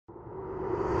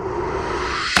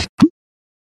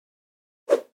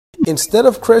Instead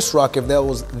of Chris Rock, if that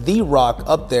was The Rock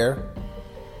up there,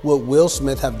 would Will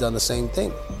Smith have done the same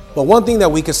thing? But one thing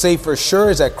that we can say for sure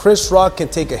is that Chris Rock can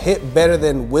take a hit better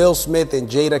than Will Smith and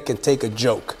Jada can take a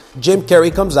joke. Jim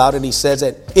Carrey comes out and he says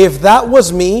that if that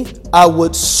was me, I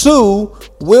would sue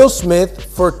Will Smith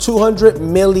for $200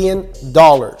 million.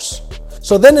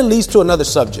 So then it leads to another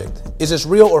subject. Is this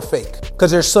real or fake? Because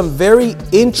there's some very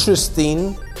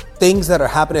interesting things that are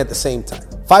happening at the same time.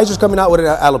 Pfizer's coming out with an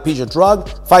alopecia drug.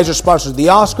 Pfizer sponsors the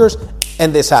Oscars,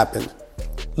 and this happened.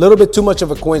 A little bit too much of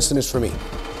a coincidence for me.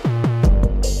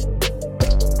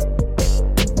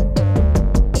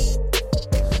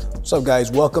 What's up,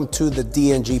 guys? Welcome to the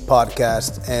DNG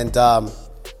podcast. And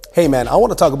hey, man, I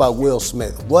want to talk about Will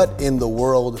Smith. What in the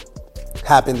world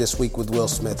happened this week with Will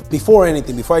Smith? Before I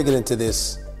get into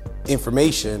this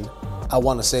information, I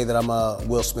want to say that I'm a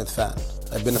Will Smith fan.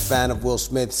 I've been a fan of Will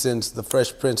Smith since The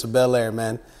Fresh Prince of Bel-Air,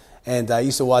 man. And I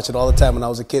used to watch it all the time when I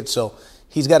was a kid. So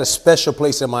he's got a special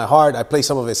place in my heart. I play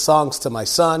some of his songs to my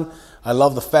son. I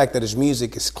love the fact that his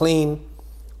music is clean.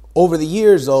 Over the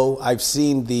years, though, I've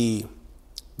seen the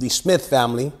Smith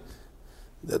family.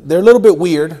 They're a little bit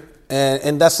weird,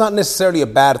 and that's not necessarily a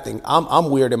bad thing. I'm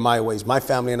weird in my ways. My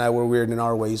family and I were weird in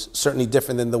our ways, certainly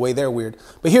different than the way they're weird.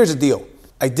 But here's the deal.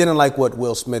 I didn't like what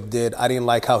Will Smith did. I didn't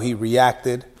like how he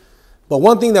reacted. But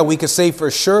one thing that we can say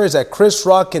for sure is that Chris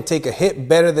Rock can take a hit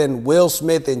better than Will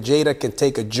Smith and Jada can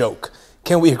take a joke.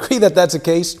 Can we agree that that's the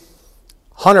case?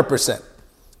 100%.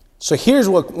 So here's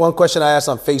one question I asked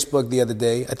on Facebook the other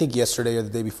day, I think yesterday or the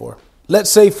day before. Let's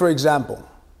say, for example,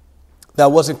 that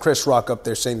wasn't Chris Rock up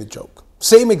there saying the joke.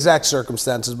 Same exact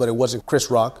circumstances, but it wasn't Chris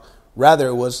Rock. Rather,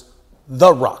 it was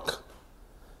The Rock.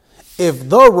 If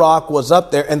The Rock was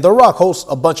up there, and The Rock hosts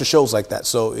a bunch of shows like that,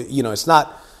 so, it's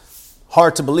not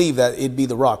hard to believe that it'd be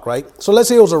The Rock, right? So let's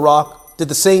say it was The Rock, did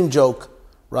the same joke,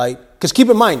 right? Because keep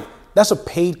in mind, that's a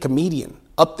paid comedian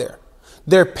up there.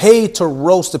 They're paid to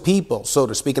roast the people, so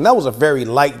to speak. And that was a very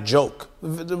light joke, a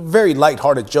very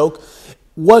lighthearted joke.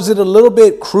 Was it a little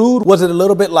bit crude? Was it a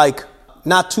little bit like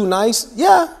not too nice?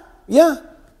 Yeah.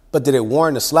 But did it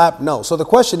warrant a slap? No. So the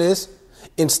question is,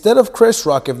 instead of Chris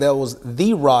Rock, if that was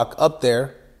The Rock up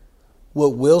there,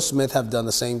 would Will Smith have done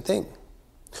the same thing?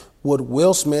 Would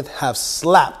Will Smith have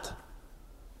slapped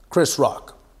Chris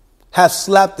Rock? Have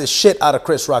slapped the shit out of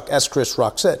Chris Rock, as Chris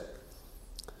Rock said?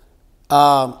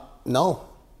 No,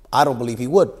 I don't believe he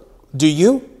would. Do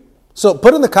you? So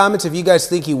put in the comments if you guys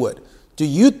think he would. Do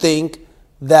you think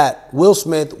that Will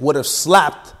Smith would have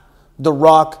slapped The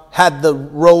Rock had the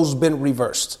roles been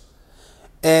reversed?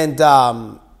 And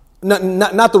not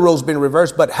the roles been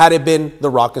reversed, but had it been The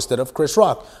Rock instead of Chris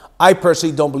Rock? I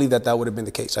personally don't believe that would have been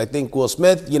the case. I think Will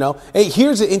Smith, Hey,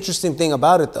 here's the interesting thing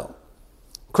about it, though.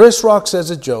 Chris Rock says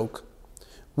a joke.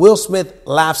 Will Smith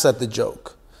laughs at the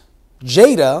joke.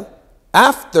 Jada,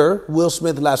 after Will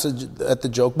Smith laughs at the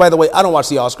joke, by the way, I don't watch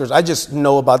the Oscars. I just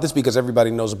know about this because everybody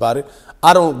knows about it.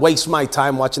 I don't waste my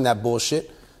time watching that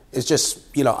bullshit. It's just,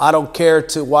 I don't care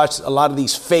to watch a lot of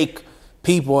these fake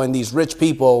people and these rich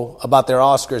people about their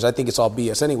Oscars. I think it's all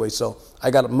BS anyway. So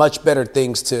I got much better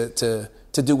things to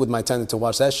do with my time than to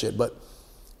watch that shit. But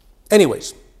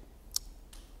anyways,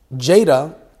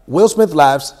 Jada, Will Smith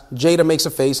laughs. Jada makes a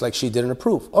face like she didn't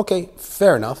approve. Okay,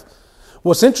 fair enough.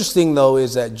 What's interesting, though,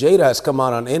 is that Jada has come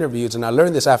out on interviews, and I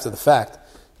learned this after the fact.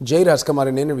 Jada has come out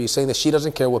in interviews saying that she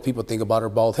doesn't care what people think about her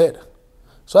bald head.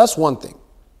 So that's one thing.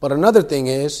 But another thing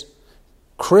is,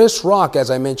 Chris Rock,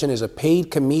 as I mentioned, is a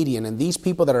paid comedian, and these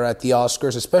people that are at the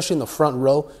Oscars, especially in the front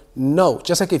row, know.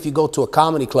 Just like if you go to a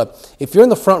comedy club, if you're in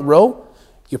the front row,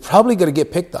 you're probably going to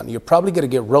get picked on. You're probably going to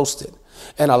get roasted.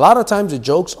 And a lot of times the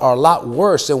jokes are a lot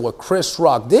worse than what Chris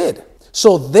Rock did.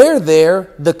 So they're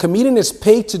there. The comedian is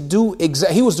paid to do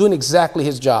he was doing exactly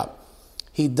his job.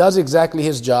 He does exactly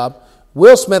his job.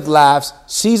 Will Smith laughs,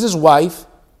 sees his wife,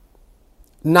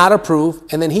 not approve,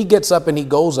 and then he gets up and he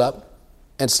goes up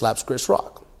and slaps Chris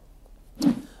Rock.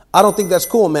 I don't think that's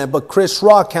cool, man. But Chris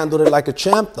Rock handled it like a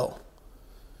champ, though.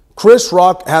 Chris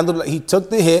Rock handled it. He took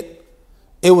the hit.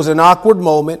 It was an awkward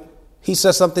moment. He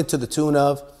said something to the tune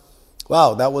of,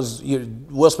 wow,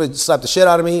 Will Smith slapped the shit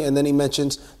out of me. And then he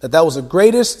mentions that was the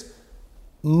greatest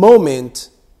moment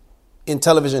in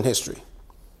television history.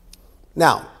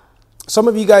 Now, some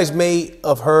of you guys may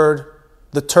have heard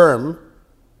the term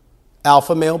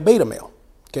alpha male, beta male.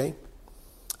 Okay.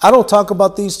 I don't talk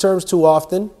about these terms too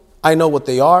often. I know what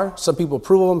they are. Some people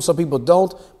approve of them, some people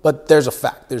don't. But there's a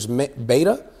fact. There's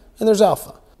beta and there's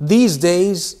alpha. These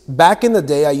days, back in the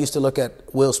day, I used to look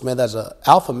at Will Smith as an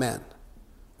alpha man,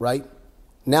 right?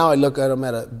 Now I look at him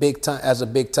as a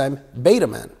big time beta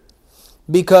man,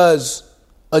 because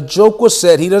a joke was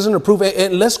said, he doesn't approve.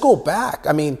 And let's go back.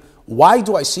 I mean, Why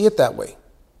do I see it that way?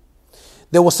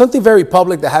 There was something very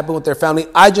public that happened with their family.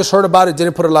 I just heard about it,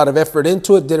 didn't put a lot of effort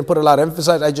into it, didn't put a lot of emphasis.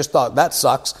 I just thought, that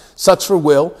sucks. Sucks for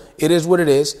Will. It is what it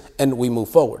is, and we move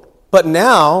forward. But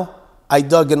now I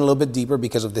dug in a little bit deeper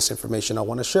because of this information I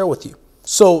want to share with you.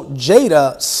 So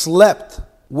Jada slept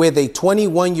with a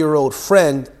 21-year-old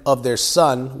friend of their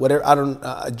son. Whatever,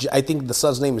 I think the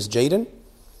son's name is Jaden.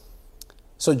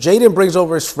 So Jaden brings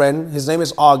over his friend. His name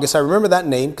is August. I remember that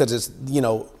name because it's,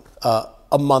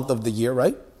 a month of the year,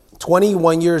 right?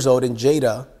 21 years old, and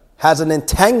Jada has an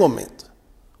entanglement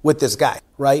with this guy,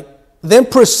 right? Then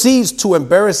proceeds to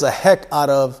embarrass the heck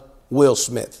out of Will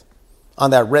Smith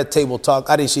on that Red Table Talk.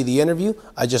 I didn't see the interview.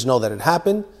 I just know that it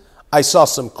happened. I saw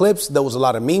some clips. There was a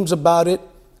lot of memes about it.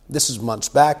 This is months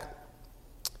back.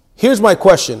 Here's my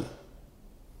question.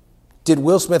 Did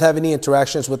Will Smith have any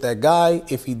interactions with that guy?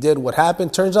 If he did, what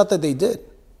happened? Turns out that they did.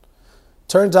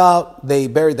 Turns out they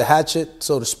buried the hatchet,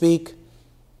 so to speak,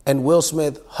 and Will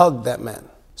Smith hugged that man.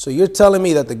 So you're telling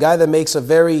me that the guy that makes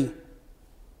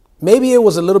maybe it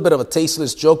was a little bit of a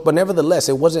tasteless joke, but nevertheless,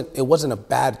 it wasn't a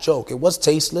bad joke. It was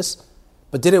tasteless,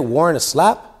 but did it warrant a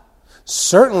slap?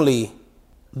 Certainly,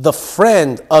 the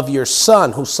friend of your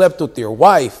son who slept with your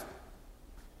wife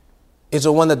is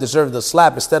the one that deserved the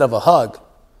slap instead of a hug,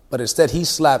 but instead he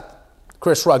slapped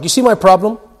Chris Rock. You see my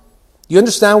problem? You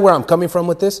understand where I'm coming from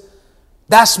with this?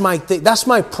 That's my thing. That's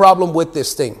my problem with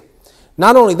this thing.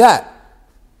 Not only that,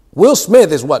 Will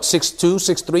Smith is what, 6'2",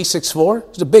 6'3", 6'4"?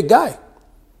 He's a big guy.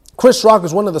 Chris Rock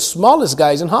is one of the smallest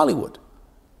guys in Hollywood.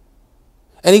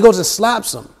 And he goes and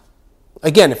slaps him.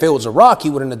 Again, if it was a Rock, he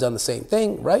wouldn't have done the same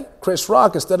thing, right? Chris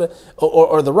Rock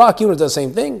or The Rock, he would have done the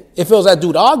same thing. If it was that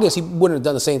dude August, he wouldn't have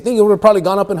done the same thing. He would have probably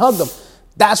gone up and hugged him.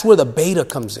 That's where the beta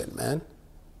comes in, man.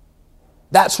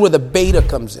 That's where the beta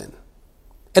comes in.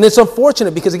 And it's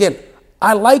unfortunate because, again,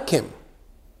 I like him.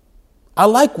 I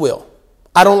like Will.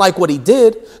 I don't like what he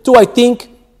did. Do I think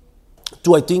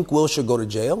Will should go to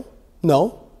jail?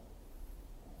 No.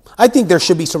 I think there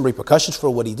should be some repercussions for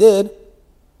what he did.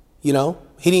 He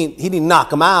didn't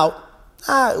knock him out.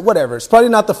 Whatever. It's probably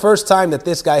not the first time that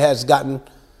this guy has gotten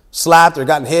slapped or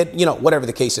gotten hit, whatever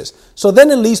the case is. So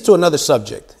then it leads to another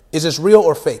subject. Is this real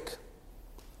or fake?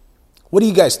 What do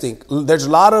you guys think? There's a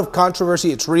lot of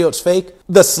controversy. It's real, it's fake.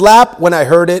 The slap when I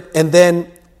heard it, and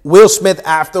then Will Smith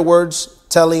afterwards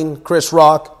telling Chris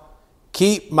Rock,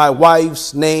 keep my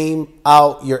wife's name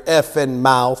out your effing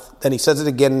mouth. Then he says it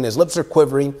again and his lips are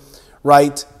quivering,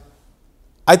 right?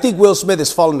 I think Will Smith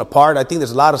is falling apart. I think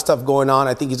there's a lot of stuff going on.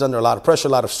 I think he's under a lot of pressure,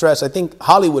 a lot of stress. I think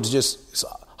Hollywood's just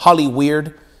Holly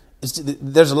weird.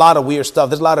 There's a lot of weird stuff.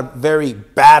 There's a lot of very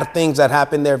bad things that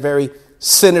happen there, very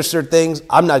sinister things.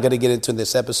 I'm not going to get into in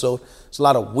this episode. There's a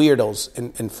lot of weirdos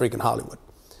in freaking Hollywood.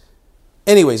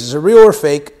 Anyways, is it real or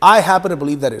fake? I happen to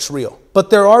believe that it's real.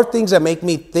 But there are things that make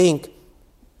me think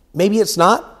maybe it's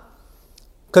not.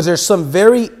 Because there's some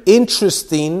very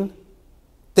interesting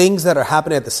things that are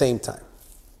happening at the same time.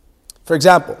 For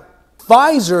example,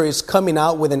 Pfizer is coming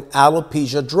out with an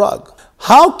alopecia drug.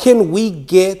 How can we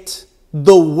get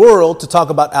the world to talk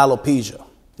about alopecia?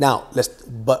 Now,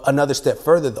 but another step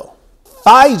further though.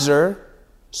 Pfizer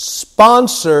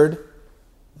sponsored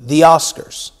the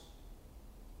Oscars.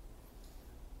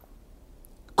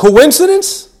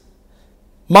 Coincidence?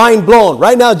 Mind blown.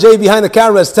 Right now, Jay behind the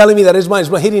camera is telling me that his mind is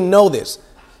blown. He didn't know this.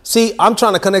 See, I'm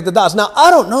trying to connect the dots. Now, I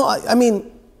don't know.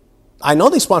 I know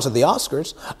they sponsored the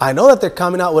Oscars. I know that they're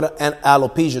coming out with an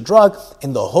alopecia drug,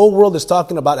 and the whole world is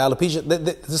talking about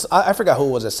alopecia. I forgot who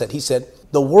it was that said. He said,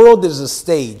 the world is a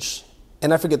stage,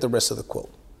 and I forget the rest of the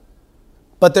quote.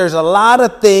 But there's a lot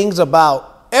of things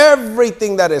about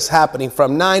everything that is happening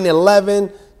from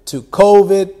 9/11 to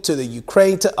COVID, to the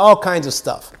Ukraine, to all kinds of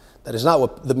stuff. That is not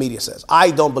what the media says.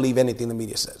 I don't believe anything the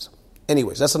media says.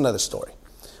 Anyways, that's another story.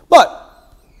 But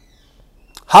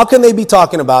how can they be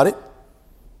talking about it?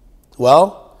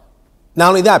 Well, not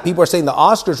only that, people are saying the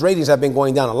Oscars ratings have been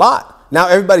going down a lot. Now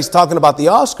everybody's talking about the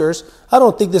Oscars. I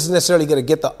don't think this is necessarily going to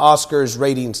get the Oscars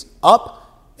ratings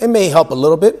up. It may help a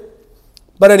little bit.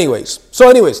 But anyways,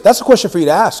 that's a question for you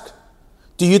to ask.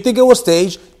 Do you think it was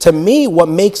staged? To me, what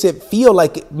makes it feel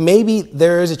like maybe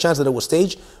there is a chance that it was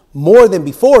staged more than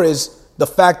before is the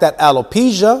fact that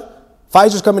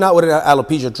Pfizer's coming out with an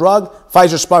alopecia drug,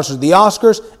 Pfizer sponsors the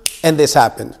Oscars, and this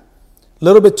happened. A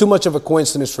little bit too much of a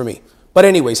coincidence for me. But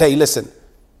anyways, hey, listen,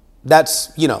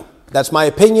 that's my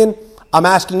opinion. I'm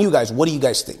asking you guys, what do you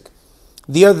guys think?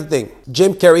 The other thing,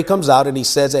 Jim Carrey comes out and he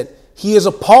says that he is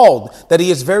appalled, that he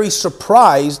is very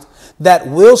surprised that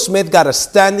Will Smith got a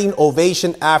standing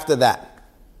ovation after that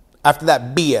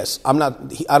BS.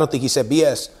 I don't think he said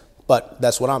BS, but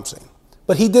that's what I'm saying.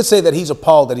 But he did say that he's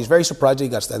appalled, that he's very surprised that he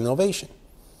got standing ovation.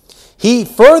 He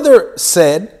further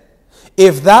said,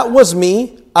 if that was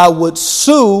me, I would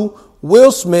sue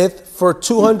Will Smith for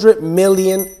 $200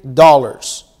 million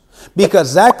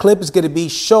because that clip is going to be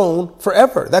shown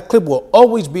forever. That clip will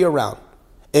always be around.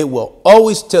 It will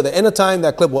always, till the end of time,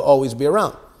 that clip will always be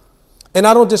around. And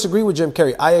I don't disagree with Jim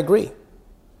Carrey. I agree.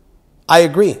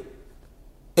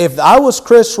 If I was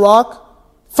Chris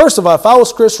Rock, first of all, if I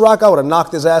was Chris Rock, I would have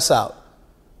knocked his ass out.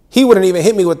 He wouldn't even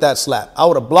hit me with that slap. I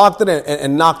would have blocked it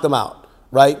and knocked him out,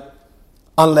 right?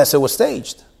 Unless it was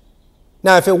staged.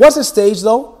 Now, if it wasn't staged,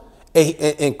 though,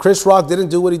 and Chris Rock didn't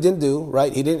do what he didn't do,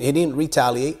 right? He didn't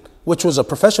retaliate, which was a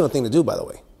professional thing to do, by the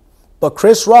way. But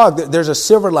Chris Rock, there's a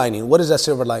silver lining. What is that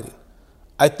silver lining?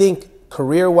 I think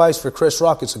career-wise for Chris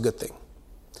Rock, it's a good thing.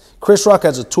 Chris Rock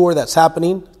has a tour that's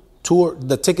happening.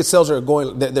 The ticket sales are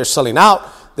going, they're selling out.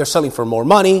 They're selling for more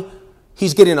money.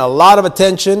 He's getting a lot of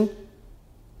attention.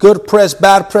 Good press,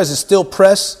 bad press is still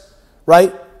press,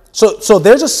 right? So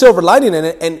there's a silver lining in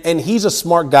it, and he's a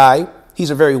smart guy.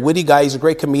 He's a very witty guy. He's a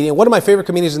great comedian. One of my favorite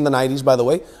comedians in the 90s, by the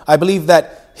way. I believe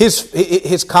that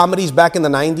his comedies back in the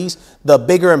 90s, The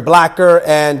Bigger and Blacker,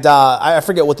 and I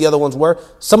forget what the other ones were,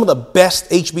 some of the best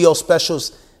HBO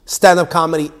specials, stand-up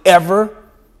comedy ever.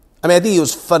 I mean, I think he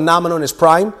was phenomenal in his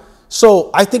prime. So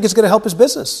I think it's going to help his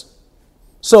business.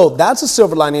 So that's a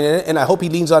silver lining in it, and I hope he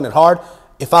leans on it hard.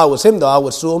 If I was him, though, I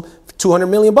would sue him for $200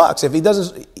 million. If he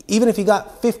doesn't, even if he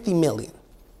got 50 million,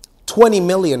 20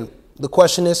 million, the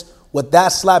question is, would that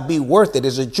slap be worth it?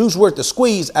 Is the juice worth the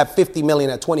squeeze at 50 million,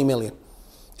 at 20 million?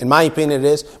 In my opinion, it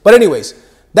is. But anyways,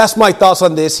 that's my thoughts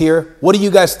on this here. What do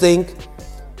you guys think?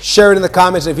 Share it in the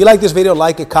comments. If you like this video,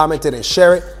 like it, comment it, and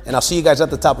share it. And I'll see you guys at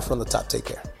the top or from the top. Take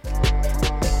care.